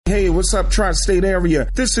Hey, what's up, tri-state area?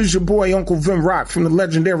 This is your boy, Uncle Vin Rock from the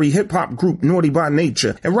legendary hip-hop group Naughty by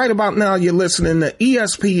Nature. And right about now, you're listening to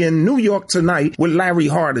ESPN New York Tonight with Larry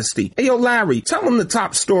Hardesty. Hey, yo, Larry, tell them the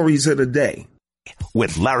top stories of the day.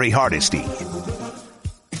 With Larry Hardesty.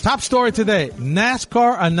 Top story today.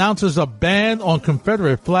 NASCAR announces a ban on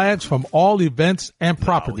Confederate flags from all events and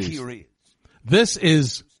properties. This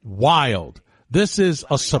is wild. This is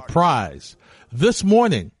a surprise. This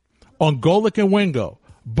morning on Golick and Wingo,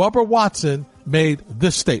 Bubba Watson made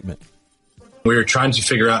this statement. We were trying to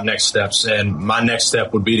figure out next steps, and my next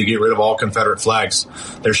step would be to get rid of all Confederate flags.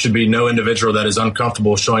 There should be no individual that is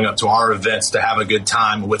uncomfortable showing up to our events to have a good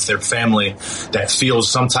time with their family that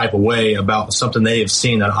feels some type of way about something they have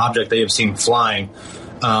seen, an object they have seen flying.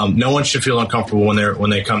 No one should feel uncomfortable when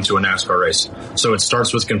they come to a NASCAR race. So it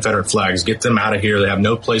starts with Confederate flags. Get them out of here. They have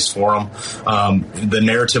no place for them. The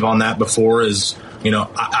narrative on that before is,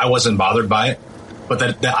 I wasn't bothered by it.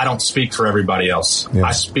 But that I don't speak for everybody else. Yeah.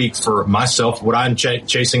 I speak for myself. What I'm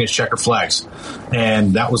chasing is checker flags.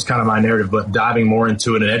 And that was kind of my narrative. But diving more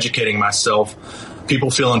into it and educating myself, people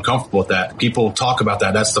feel uncomfortable with that. People talk about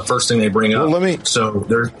that. That's the first thing they bring up. So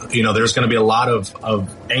there's going to be a lot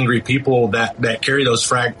of angry people that carry those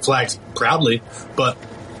flags proudly. But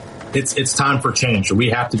it's time for change.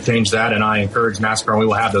 We have to change that. And I encourage NASCAR, and we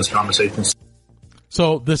will have those conversations.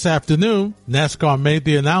 So this afternoon, NASCAR made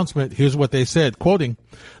the announcement. Here's what they said, quoting,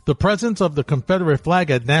 "The presence of the Confederate flag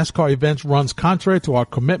at NASCAR events runs contrary to our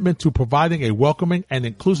commitment to providing a welcoming and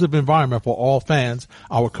inclusive environment for all fans,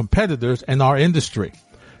 our competitors, and our industry."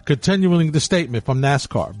 Continuing the statement from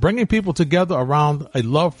NASCAR, "Bringing people together around a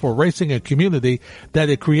love for racing and community that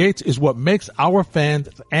it creates is what makes our fans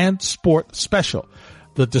and sport special.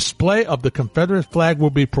 The display of the Confederate flag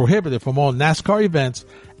will be prohibited from all NASCAR events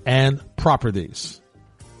and properties."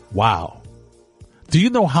 Wow. Do you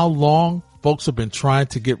know how long folks have been trying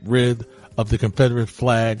to get rid of the Confederate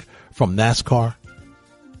flag from NASCAR?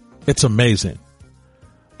 It's amazing.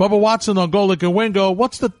 Bubba Watson on Golick and Wingo.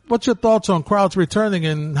 What's your thoughts on crowds returning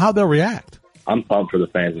and how they'll react? I'm pumped for the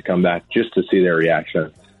fans to come back just to see their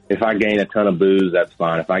reaction. If I gain a ton of boos, that's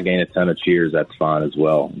fine. If I gain a ton of cheers, that's fine as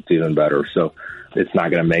well. It's even better. So it's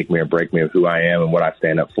not going to make me or break me of who I am and what I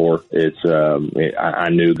stand up for. I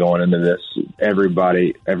knew going into this,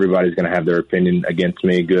 everybody's going to have their opinion against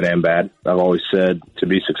me, good and bad. I've always said to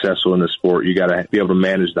be successful in this sport, you got to be able to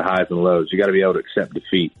manage the highs and lows. You got to be able to accept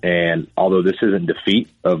defeat. And although this isn't defeat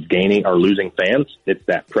of gaining or losing fans, it's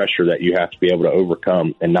that pressure that you have to be able to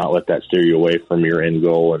overcome and not let that steer you away from your end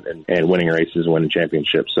goal and winning races and winning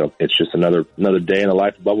championships. So it's just another day in the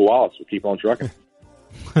life of Bubba Wallace. We'll keep on trucking.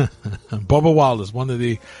 Bubba Wallace, one of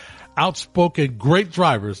the outspoken great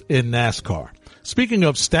drivers in NASCAR. Speaking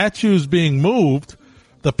of statues being moved,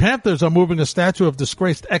 the Panthers are moving a statue of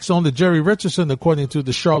disgraced ex-owner Jerry Richardson, according to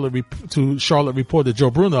the Charlotte reporter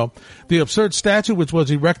Joe Bruno. The absurd statue, which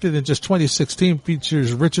was erected in just 2016,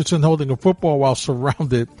 features Richardson holding a football while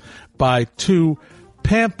surrounded by two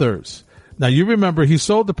Panthers. Now, you remember he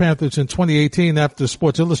sold the Panthers in 2018 after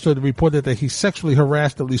Sports Illustrated reported that he sexually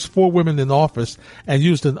harassed at least 4 women in office and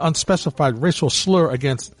used an unspecified racial slur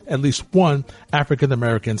against at least one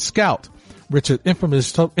African-American scout. Richard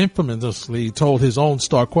infamously told his own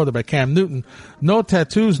star quarterback Cam Newton, "No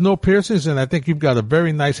tattoos, no piercings, and I think you've got a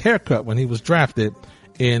very nice haircut," when he was drafted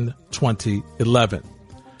in 2011.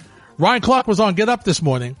 Ryan Clark was on Get Up this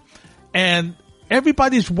morning, and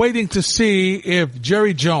everybody's waiting to see if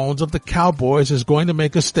Jerry Jones of the Cowboys is going to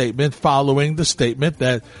make a statement following the statement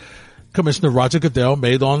that Commissioner Roger Goodell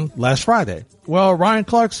made on last Friday. Well, Ryan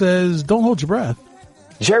Clark says, don't hold your breath.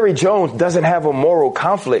 Jerry Jones doesn't have a moral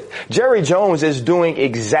conflict. Jerry Jones is doing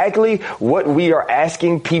exactly what we are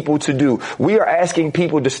asking people to do. We are asking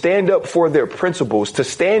people to stand up for their principles, to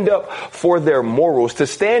stand up for their morals, to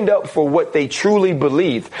stand up for what they truly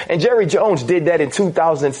believe. And Jerry Jones did that in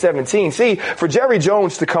 2017. See, for Jerry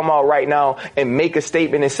Jones to come out right now and make a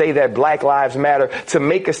statement and say that Black Lives Matter, to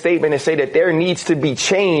make a statement and say that there needs to be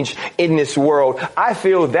change in this world, I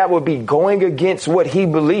feel that would be going against what he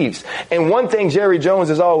believes. And one thing Jerry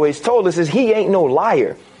Jones has always told us is he ain't no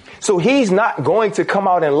liar. So he's not going to come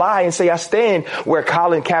out and lie and say, I stand where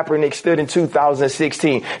Colin Kaepernick stood in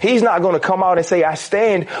 2016. He's not going to come out and say, I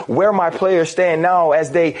stand where my players stand now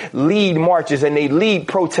as they lead marches and they lead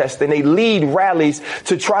protests and they lead rallies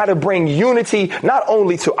to try to bring unity, not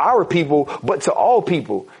only to our people, but to all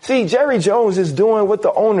people. See, Jerry Jones is doing what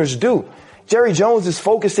the owners do. Jerry Jones is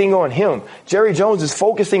focusing on him. Jerry Jones is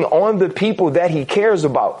focusing on the people that he cares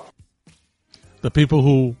about. The people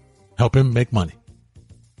who help him make money.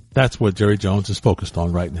 That's what Jerry Jones is focused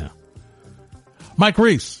on right now. Mike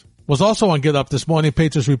Reese was also on Get Up this morning,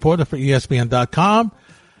 Patriots reporter for ESPN.com.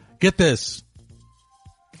 Get this.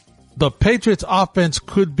 The Patriots offense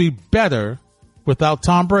could be better without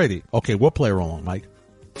Tom Brady. Okay, we'll play along, Mike.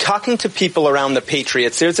 Talking to people around the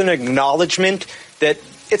Patriots, there's an acknowledgement that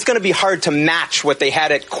it's going to be hard to match what they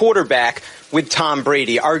had at quarterback with Tom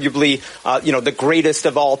Brady, arguably, the greatest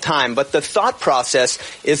of all time. But the thought process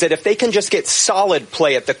is that if they can just get solid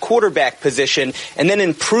play at the quarterback position and then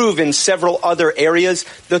improve in several other areas,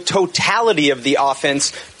 the totality of the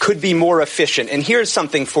offense could be more efficient. And here's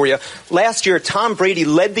something for you. Last year, Tom Brady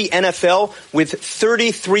led the NFL with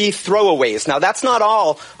 33 throwaways. Now, that's not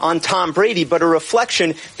all on Tom Brady, but a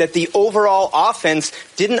reflection that the overall offense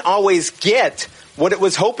didn't always get what it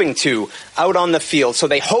was hoping to out on the field. So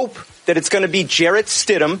they hope that it's going to be Jarrett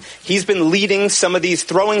Stidham. He's been leading some of these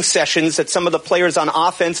throwing sessions that some of the players on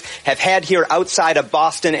offense have had here outside of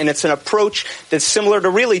Boston, and it's an approach that's similar to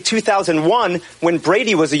really 2001 when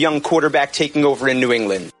Brady was a young quarterback taking over in New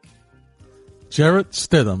England. Jarrett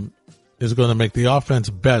Stidham is going to make the offense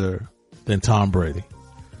better than Tom Brady.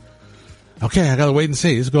 Okay, I got to wait and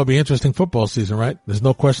see. It's going to be an interesting football season, right? There's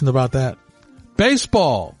no question about that.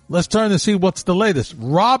 Baseball. Let's turn and see what's the latest.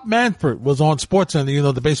 Rob Manfred was on SportsCenter. You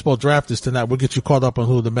know, the baseball draft is tonight. We'll get you caught up on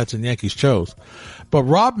who the Mets and Yankees chose. But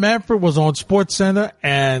Rob Manfred was on SportsCenter,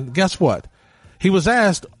 and guess what? He was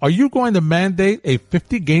asked, are you going to mandate a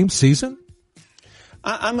 50-game season?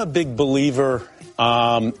 I'm a big believer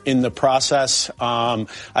in the process.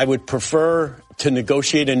 I would prefer to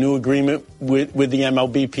negotiate a new agreement with the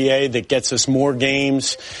MLBPA that gets us more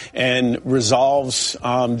games and resolves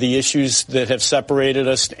the issues that have separated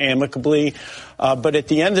us amicably. But at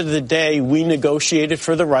the end of the day, we negotiated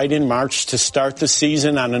for the right in March to start the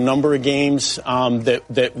season on a number of games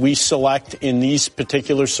that we select in these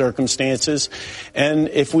particular circumstances. And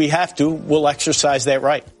if we have to, we'll exercise that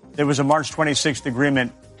right. There was a March 26th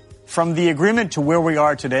agreement. From the agreement to where we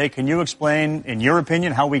are today, can you explain, in your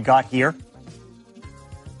opinion, how we got here?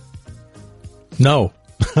 No,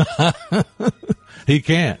 he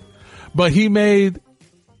can't. But he made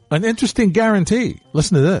an interesting guarantee.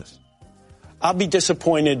 Listen to this. I'll be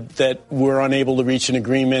disappointed that we're unable to reach an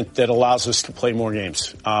agreement that allows us to play more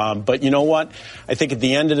games. But you know what? I think at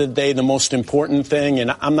the end of the day, the most important thing,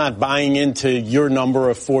 and I'm not buying into your number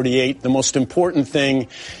of 48, the most important thing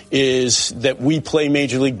is that we play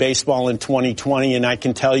Major League Baseball in 2020, and I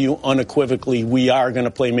can tell you unequivocally we are going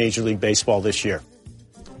to play Major League Baseball this year.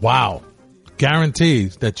 Wow.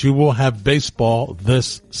 Guarantees that you will have baseball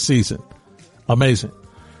this season. Amazing.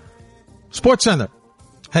 SportsCenter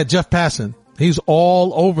had Jeff Passan. He's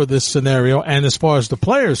all over this scenario. And as far as the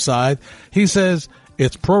players' side, he says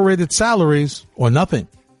it's prorated salaries or nothing.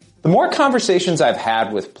 The more conversations I've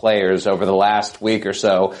had with players over the last week or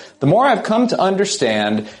so, the more I've come to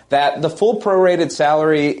understand that the full prorated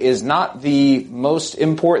salary is not the most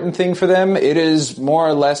important thing for them. It is more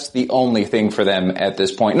or less the only thing for them at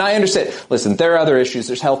this point. And I understand, listen, there are other issues.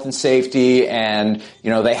 There's health and safety, and,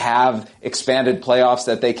 they have expanded playoffs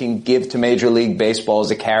that they can give to Major League Baseball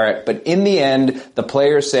as a carrot. But in the end, the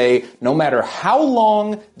players say, no matter how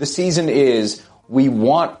long the season is, we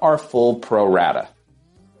want our full pro rata.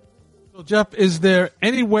 So, Jeff, is there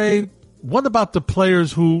any way, what about the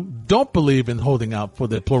players who don't believe in holding out for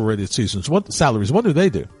their prorated seasons? What salaries? What do they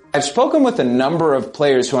do? I've spoken with a number of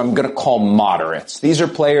players who I'm going to call moderates. These are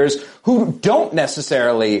players who don't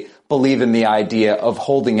necessarily believe in the idea of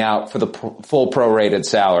holding out for the full prorated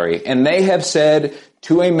salary. And they have said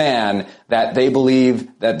to a man that they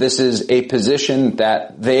believe that this is a position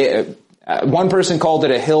that one person called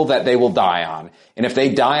it a hill that they will die on. And if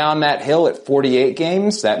they die on that hill at 48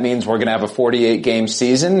 games, that means we're going to have a 48-game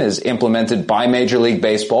season as implemented by Major League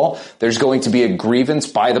Baseball. There's going to be a grievance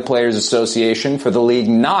by the Players Association for the league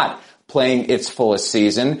not playing its fullest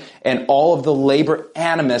season. And all of the labor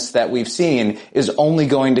animus that we've seen is only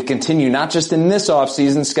going to continue, not just in this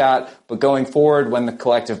offseason, Scott, but going forward when the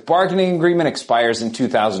collective bargaining agreement expires in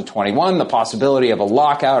 2021, the possibility of a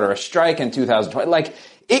lockout or a strike in 2020.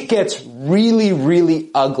 It gets really,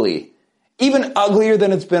 really ugly. Even uglier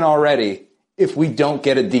than it's been already if we don't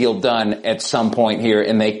get a deal done at some point here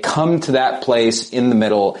and they come to that place in the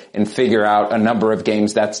middle and figure out a number of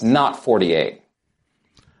games that's not 48.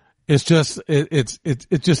 It's just,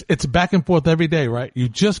 it's back and forth every day, right? You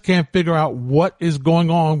just can't figure out what is going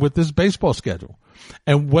on with this baseball schedule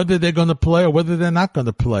and whether they're going to play or whether they're not going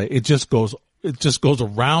to play. It just goes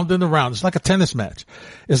around and around. It's like a tennis match.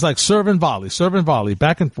 It's like serve and volley,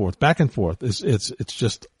 back and forth.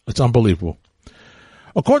 It's unbelievable.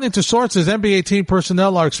 According to sources, NBA team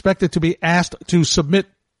personnel are expected to be asked to submit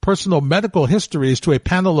personal medical histories to a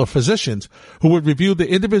panel of physicians who would review the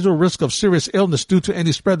individual risk of serious illness due to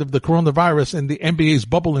any spread of the coronavirus in the NBA's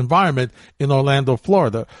bubble environment in Orlando,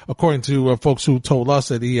 Florida, according to folks who told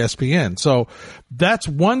us at ESPN. So that's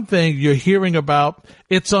one thing you're hearing about.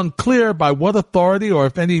 It's unclear by what authority or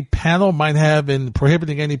if any panel might have in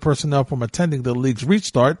prohibiting any personnel from attending the league's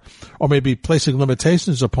restart or maybe placing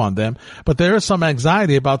limitations upon them, but there is some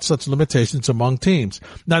anxiety about such limitations among teams.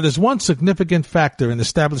 Now, there's one significant factor in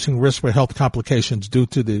establishing risk for health complications due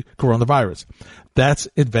to the coronavirus. That's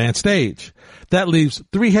advanced age. That leaves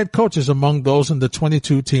 3 head coaches among those in the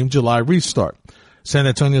 22-team July restart. San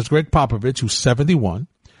Antonio's Greg Popovich, who's 71,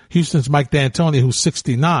 Houston's Mike D'Antoni, who's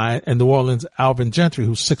 69, and New Orleans' Alvin Gentry,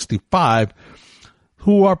 who's 65,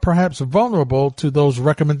 who are perhaps vulnerable to those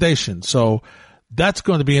recommendations. So that's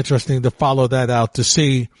going to be interesting to follow that out to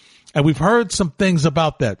see. And we've heard some things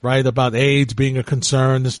about that, right? About age being a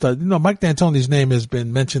concern and stuff. You know, Mike D'Antoni's name has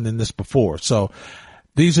been mentioned in this before. So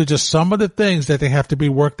these are just some of the things that they have to be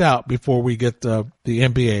worked out before we get the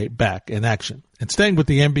NBA back in action. And staying with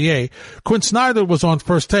the NBA, Quinn Snyder was on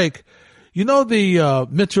First Take. You know, the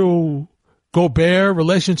Mitchell Gobert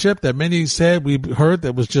relationship that many said we heard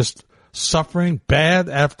that was just suffering bad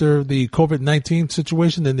after the COVID-19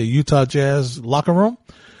 situation in the Utah Jazz locker room?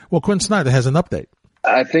 Well, Quinn Snyder has an update.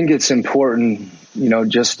 I think it's important, you know,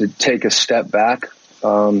 just to take a step back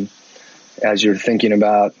as you're thinking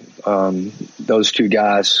about those two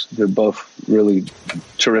guys. They're both really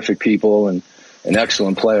terrific people and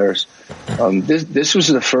excellent players. This was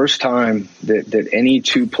the first time that any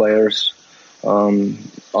two players on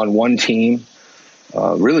one team,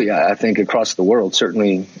 really, I think across the world,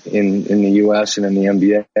 certainly in the U.S. and in the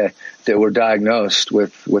NBA, that were diagnosed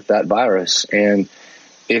with that virus. And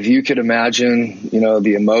if you could imagine, you know,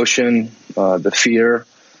 the emotion, the fear,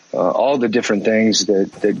 all the different things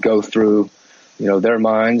that go through, you know, their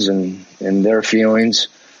minds and their feelings,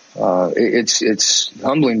 it's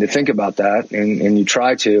humbling to think about that, and you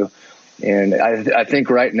try to. And I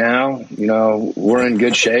think right now, you know, we're in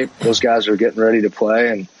good shape. Those guys are getting ready to play,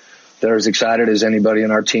 and they're as excited as anybody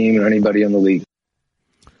in our team or anybody in the league.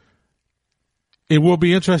 It will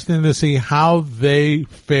be interesting to see how they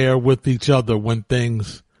fare with each other when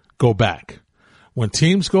things go back. When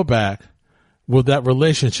teams go back, will that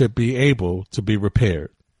relationship be able to be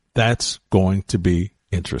repaired? That's going to be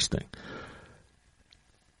interesting.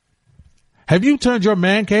 Have you turned your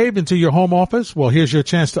man cave into your home office? Well, here's your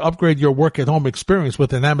chance to upgrade your work at home experience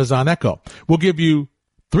with an Amazon Echo. We'll give you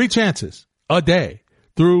 3 chances a day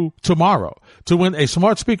through tomorrow to win a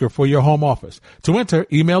smart speaker for your home office. To enter,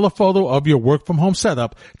 email a photo of your work from home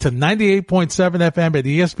setup to 98.7 FM at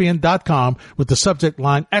ESPN.com with the subject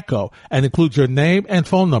line Echo and include your name and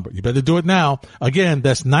phone number. You better do it now. Again,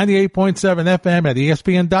 that's 98.7 FM at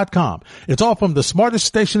ESPN.com. It's all from the smartest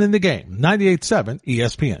station in the game, 98.7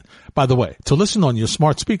 ESPN. By the way, to listen on your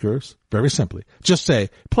smart speakers, very simply, just say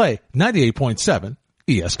play 98.7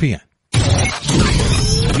 ESPN.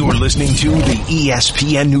 You're listening to the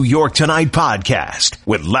ESPN New York Tonight podcast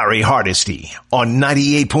with Larry Hardesty on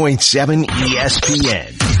 98.7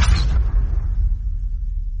 ESPN.